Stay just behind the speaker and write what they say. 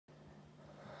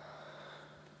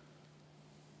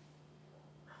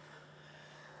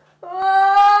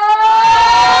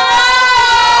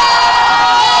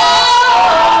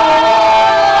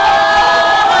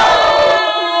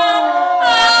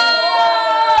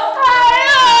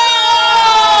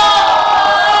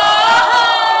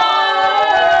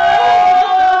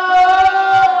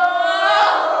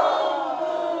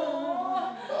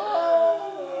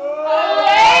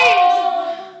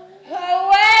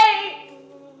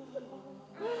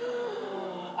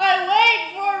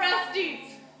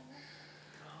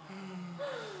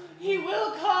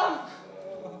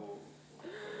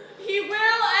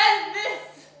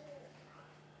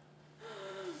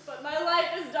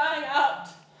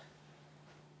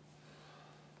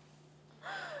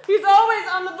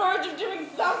on the verge of doing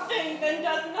something, then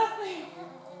does nothing.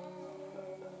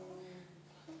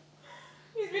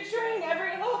 He's betraying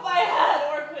every hope I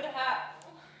had or could have.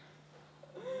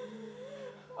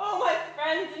 Oh, my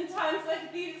friends, in times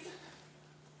like these,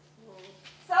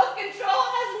 self-control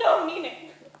has no meaning.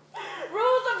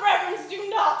 Rules of reverence do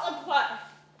not apply.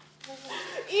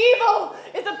 Evil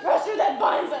is a pressure that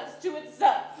binds us to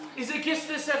itself. Is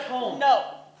Aegisthus at home?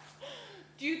 No.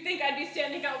 Do you think I'd be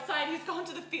standing outside? He's gone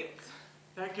to the fields.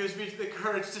 That gives me the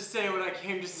courage to say what I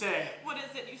came to say. What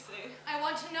is it you say? I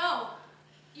want to know.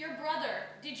 Your brother,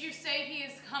 did you say he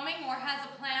is coming or has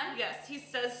a plan? Yes, he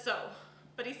says so.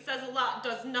 But he says a lot,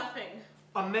 does nothing.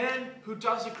 A man who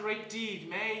does a great deed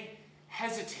may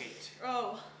hesitate.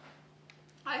 Oh,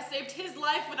 I saved his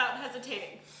life without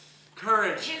hesitating.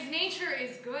 Courage. His nature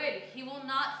is good. He will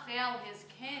not fail his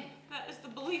kin. That is the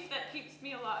belief that keeps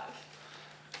me alive.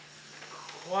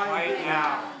 Quiet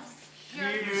now.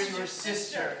 Here's your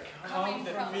sister coming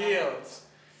the from fields.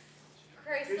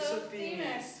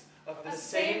 Chrysothemis, of the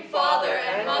same father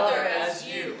and mother as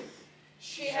you.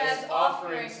 She has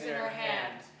offerings in her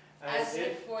hand, as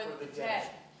if for the dead.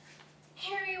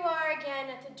 Here you are again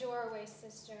at the doorway,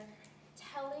 sister,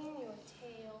 telling your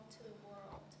tale to the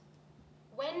world.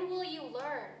 When will you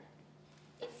learn?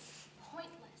 It's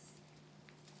pointless.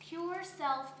 Pure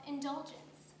self-indulgence.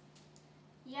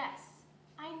 Yes,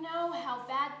 I know how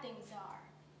bad things are.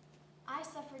 I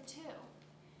suffer too.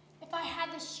 If I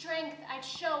had the strength, I'd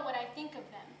show what I think of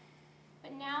them.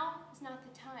 But now is not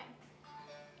the time.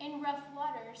 In rough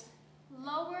waters,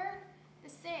 lower the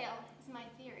sail is my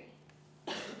theory.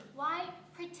 Why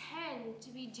pretend to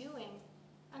be doing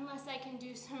unless I can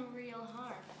do some real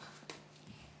harm?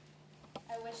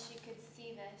 I wish you could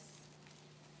see this.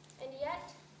 And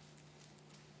yet,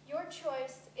 your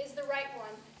choice is the right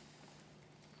one.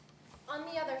 On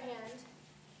the other hand,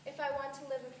 if I want to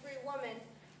live a free woman,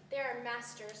 there are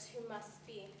masters who must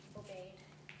be obeyed.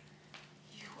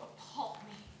 You appall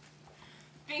me.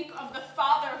 Think of the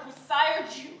father who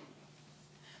sired you.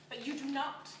 But you do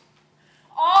not.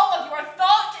 All of your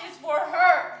thought is for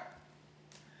her.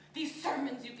 These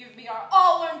sermons you give me are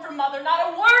all learned from mother.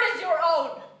 Not a word is your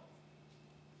own.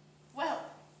 Well,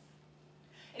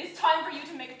 it is time for you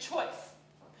to make a choice.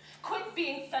 Quit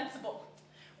being sensible,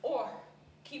 or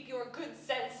keep your good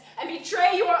sense and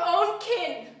betray your own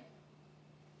kin.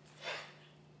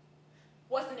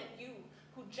 Wasn't it you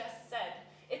who just said,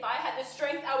 if I had the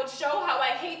strength, I would show how I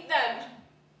hate them?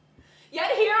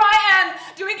 Yet here I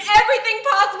am, doing everything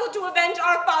possible to avenge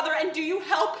our father, and do you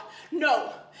help?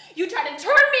 No. You try to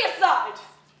turn me aside.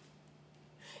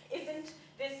 Isn't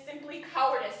this simply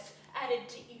cowardice added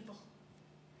to evil?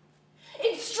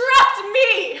 Instruct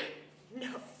me!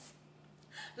 No.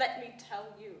 Let me tell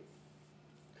you.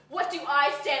 What do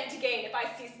I stand to gain if I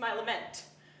cease my lament?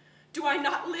 Do I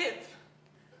not live?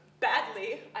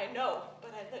 Badly, I know,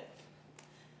 but I live.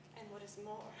 And what is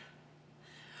more,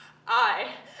 I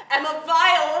am a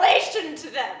violation to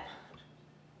them.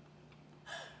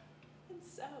 And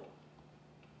so,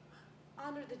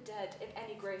 honor the dead if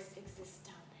any grace exists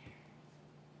down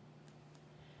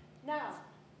there. Now,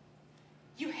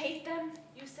 you hate them,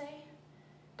 you say?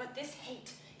 But this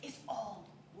hate is all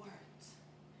words.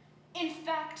 In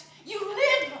fact, you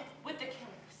live with the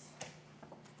killers.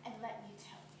 And let me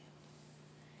tell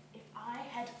you, if I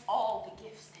had all the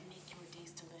gifts that make your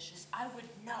days delicious, I would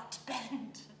not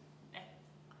bend.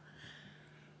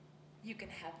 You can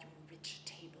have your rich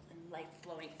table and life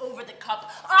flowing over the cup.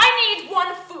 I need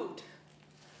one food.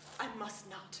 I must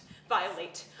not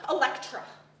violate Electra.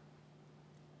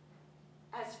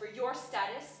 As for your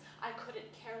status, I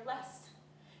couldn't care less.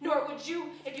 Nor would you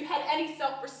if you had any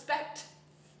self-respect.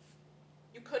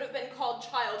 You could have been called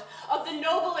child of the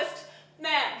noblest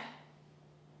man.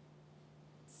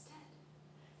 Instead,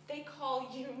 they call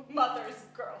you mother's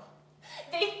girl.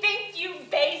 They think you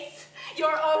base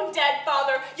your own dead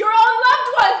father, your own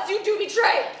loved ones you do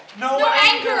betray. No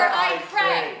anger, I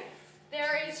pray.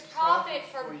 There is profit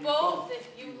for both if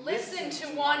you listen to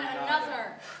one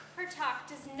another. Her talk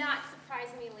does not surprise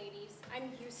me, ladies.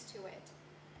 I'm used to it.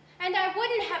 And I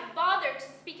wouldn't have bothered to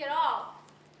speak at all,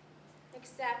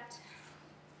 except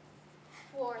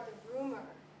for the rumor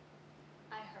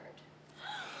I heard.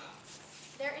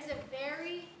 There is a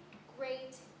very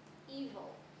great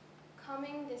evil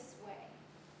coming this way,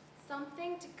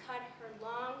 something to cut her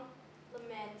long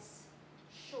laments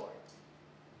short.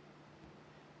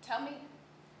 Tell me,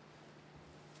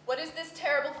 what is this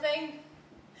terrible thing?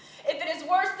 If it is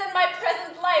worse than my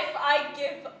present life, I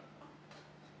give up.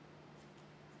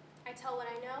 I tell what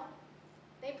I know.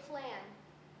 They plan,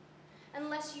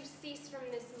 unless you cease from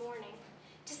this morning,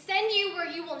 to send send you where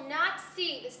you will not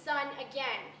see the sun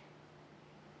again.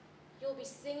 You'll be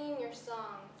singing your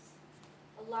songs,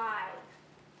 alive,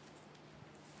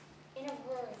 in a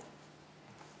room,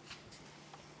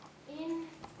 in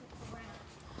the ground.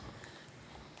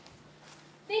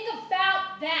 Think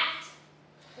about that,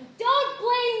 and don't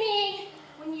blame me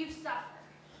when you suffer.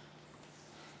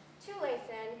 Too late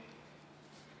then.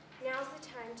 Now's the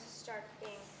time to start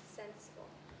being sensible.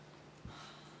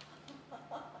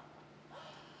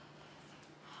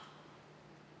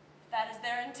 That is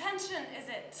their intention, is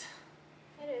it?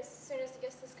 It is, as soon as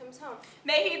Augustus comes home.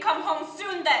 May he come home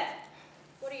soon then.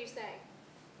 What are you saying?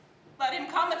 Let him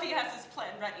come if he has his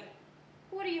plan ready.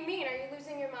 What do you mean? Are you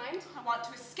losing your mind? I want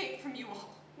to escape from you all.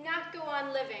 Not go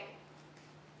on living.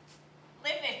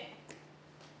 Living.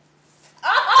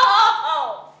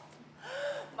 Oh!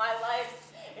 My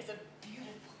life is a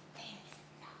beautiful thing, is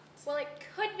it not? Well, it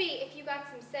could be if you got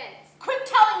some sense. Quit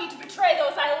telling me to betray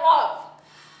those I love.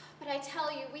 But I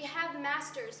tell you, we have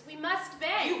masters. We must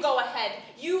bend. You go ahead.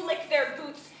 You lick their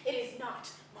boots. It is not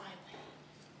my way.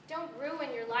 Don't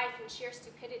ruin your life in sheer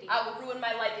stupidity. I will ruin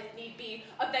my life if need be,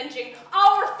 avenging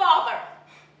our father.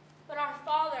 But our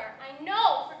Father, I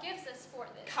know, forgives us for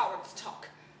this. Cowards talk.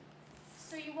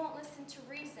 So you won't listen to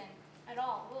reason at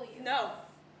all, will you? No.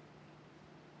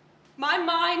 My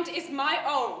mind is my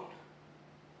own.